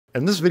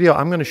In this video,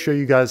 I'm going to show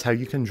you guys how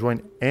you can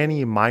join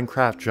any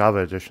Minecraft Java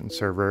Edition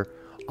server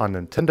on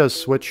Nintendo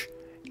Switch,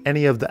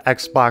 any of the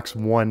Xbox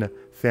One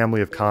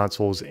family of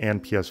consoles,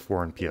 and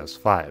PS4 and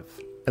PS5.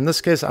 In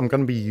this case, I'm going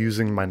to be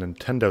using my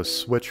Nintendo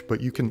Switch, but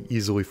you can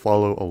easily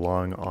follow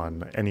along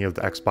on any of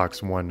the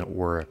Xbox One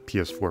or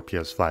PS4,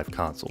 PS5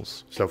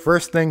 consoles. So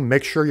first thing,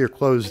 make sure you're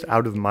closed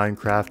out of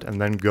Minecraft and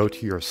then go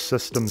to your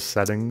system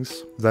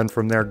settings. Then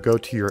from there, go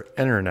to your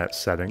internet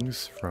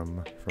settings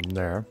from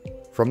there.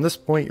 From this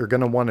point, you're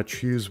going to want to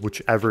choose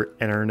whichever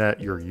internet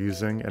you're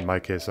using. In my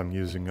case, I'm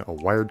using a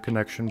wired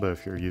connection, but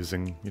if you're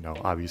using,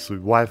 obviously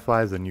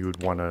Wi-Fi, then you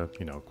would want to,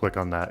 click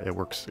on that. It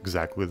works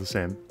exactly the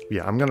same.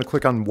 Yeah, I'm going to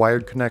click on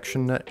wired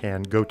connection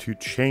and go to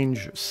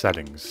change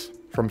settings.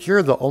 From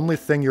here, the only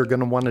thing you're going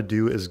to want to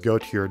do is go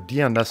to your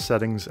DNS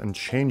settings and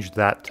change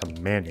that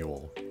to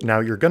manual.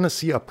 Now, you're going to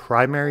see a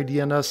primary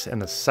DNS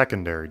and a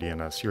secondary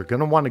DNS. You're going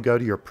to want to go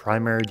to your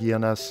primary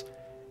DNS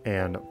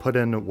and put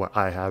in what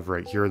I have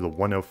right here, the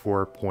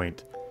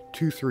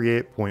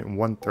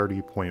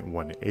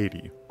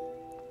 104.238.130.180.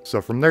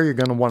 So from there, you're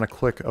going to want to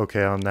click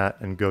OK on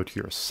that and go to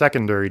your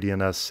secondary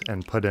DNS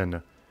and put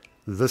in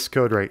this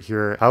code right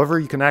here. However,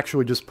 you can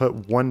actually just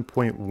put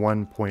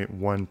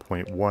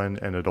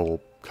 1.1.1.1 and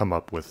it'll come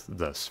up with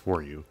this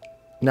for you.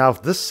 Now,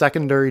 if this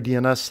secondary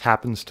DNS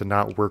happens to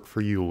not work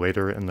for you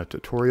later in the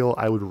tutorial,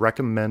 I would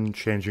recommend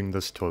changing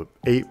this to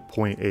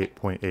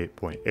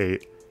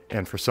 8.8.8.8.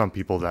 And for some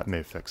people, that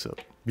may fix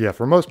it. Yeah,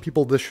 for most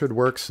people, this should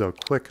work, so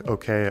click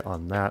OK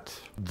on that.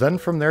 Then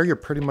from there, you're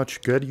pretty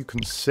much good. You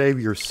can save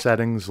your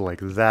settings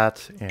like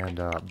that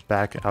and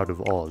back out of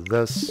all of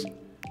this,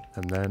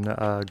 and then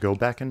go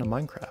back into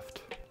Minecraft.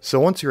 So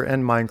once you're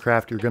in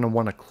Minecraft, you're going to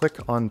want to click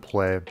on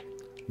play,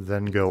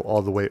 then go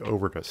all the way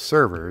over to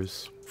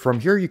servers. From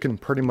here, you can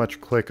pretty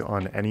much click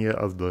on any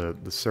of the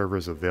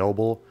servers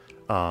available.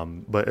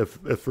 But if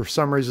for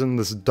some reason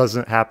this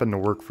doesn't happen to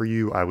work for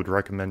you, I would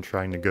recommend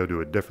trying to go to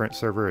a different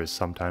server, as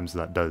sometimes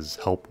that does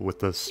help with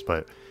this.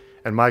 But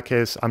in my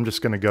case, I'm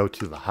just going to go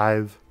to the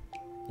Hive,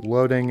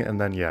 loading,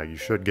 and then yeah, you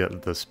should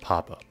get this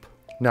pop-up.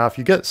 Now, if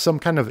you get some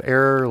kind of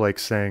error, like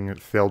saying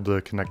failed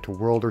to connect to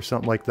world or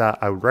something like that,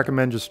 I would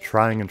recommend just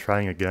trying and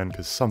trying again,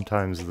 because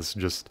sometimes this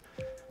just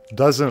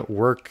doesn't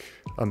work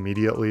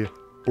immediately.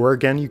 Or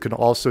again, you can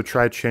also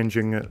try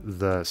changing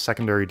the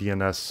secondary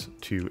DNS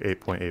to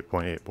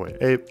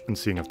 8.8.8.8 and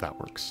seeing if that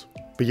works.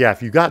 But yeah,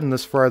 if you've gotten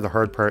this far, the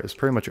hard part is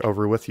pretty much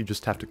over with. You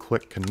just have to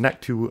click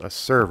connect to a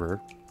server.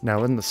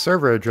 Now in the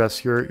server address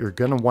here, you're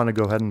going to want to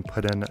go ahead and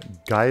put in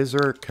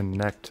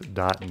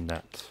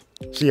GeyserConnect.net.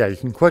 So yeah, you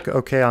can click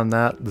OK on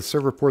that. The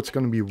server port's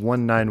going to be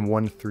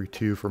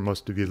 19132. For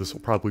most of you, this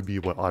will probably be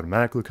what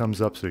automatically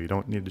comes up, so you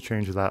don't need to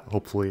change that,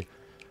 hopefully.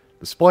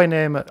 Display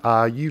name,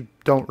 you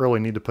don't really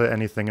need to put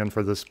anything in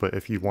for this, but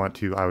if you want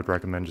to, I would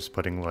recommend just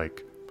putting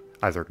like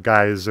either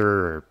Geyser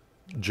or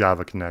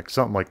JavaConnect,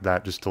 something like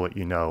that, just to let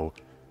you know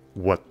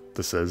what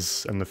this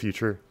is in the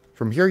future.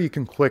 From here, you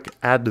can click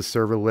add to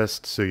server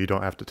list, so you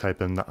don't have to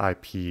type in the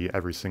IP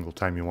every single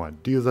time you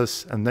want to do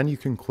this, and then you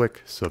can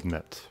click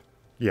submit.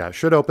 Yeah, it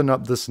should open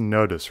up this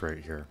notice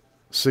right here.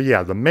 So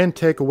yeah, the main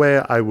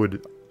takeaway I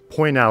would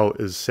point out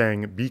is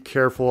saying be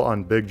careful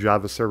on big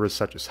Java servers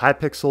such as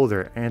Hypixel.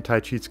 Their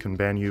anti-cheats can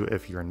ban you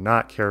if you're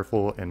not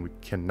careful, and we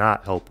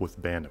cannot help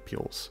with ban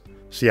appeals.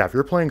 So yeah, if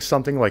you're playing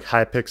something like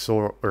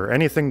Hypixel or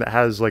anything that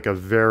has like a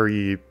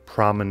very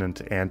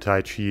prominent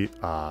anti-cheat,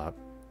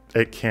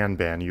 it can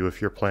ban you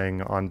if you're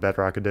playing on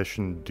Bedrock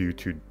Edition due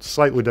to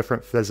slightly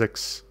different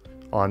physics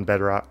on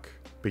Bedrock.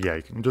 But yeah,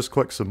 you can just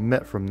click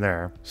submit from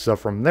there. So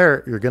from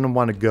there, you're going to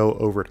want to go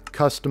over to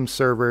custom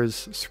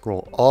servers,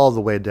 scroll all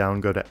the way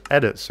down, go to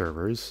edit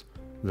servers,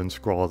 then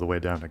scroll all the way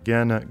down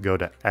again, go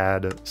to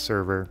add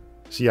server.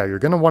 So yeah, you're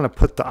going to want to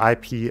put the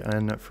IP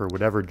in for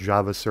whatever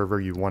Java server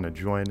you want to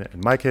join.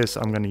 In my case,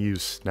 I'm going to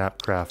use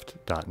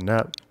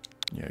snapcraft.net.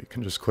 Yeah, you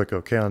can just click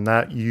OK on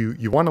that.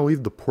 You want to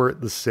leave the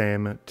port the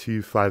same,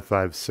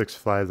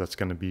 25565. That's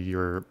going to be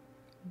your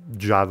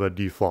Java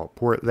default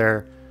port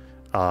there.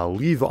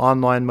 Leave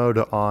online mode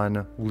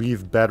on,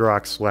 leave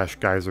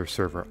Bedrock/Geyser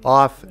server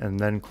off, and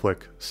then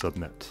click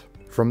submit.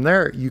 From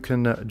there, you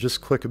can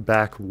just click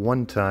back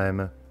one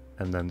time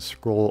and then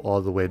scroll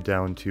all the way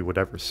down to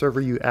whatever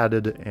server you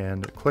added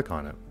and click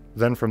on it.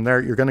 Then from there,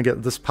 you're going to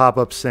get this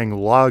pop-up saying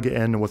log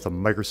in with a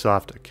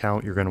Microsoft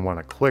account. You're going to want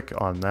to click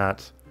on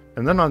that.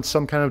 And then on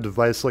some kind of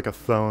device like a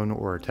phone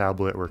or a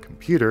tablet or a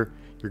computer,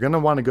 you're going to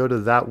want to go to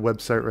that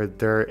website right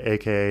there,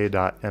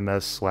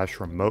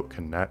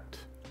 aka.ms/remoteconnect.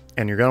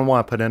 And you're going to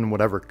want to put in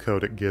whatever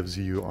code it gives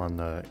you on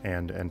the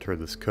and enter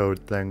this code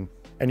thing.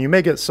 And you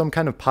may get some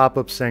kind of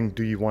pop-up saying,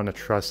 do you want to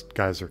trust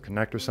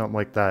GeyserConnect or something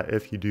like that?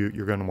 If you do,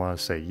 you're going to want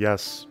to say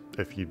yes.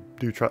 If you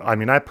do trust, I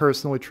mean, I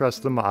personally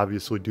trust them.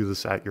 Obviously, do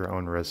this at your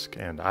own risk.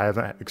 And I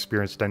haven't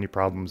experienced any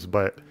problems,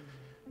 but,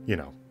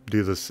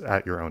 do this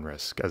at your own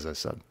risk, as I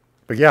said.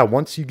 But yeah,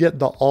 once you get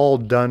the all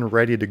done,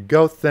 ready to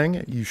go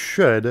thing, you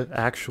should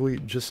actually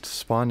just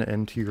spawn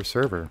into your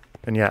server.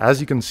 And yeah, as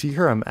you can see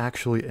here, I'm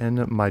actually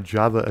in my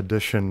Java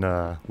Edition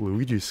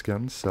Luigi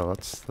skin, so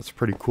that's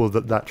pretty cool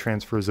that that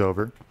transfers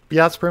over. But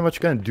yeah, that's pretty much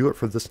going to do it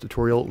for this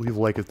tutorial. Leave a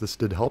like if this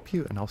did help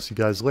you, and I'll see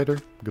you guys later.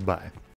 Goodbye.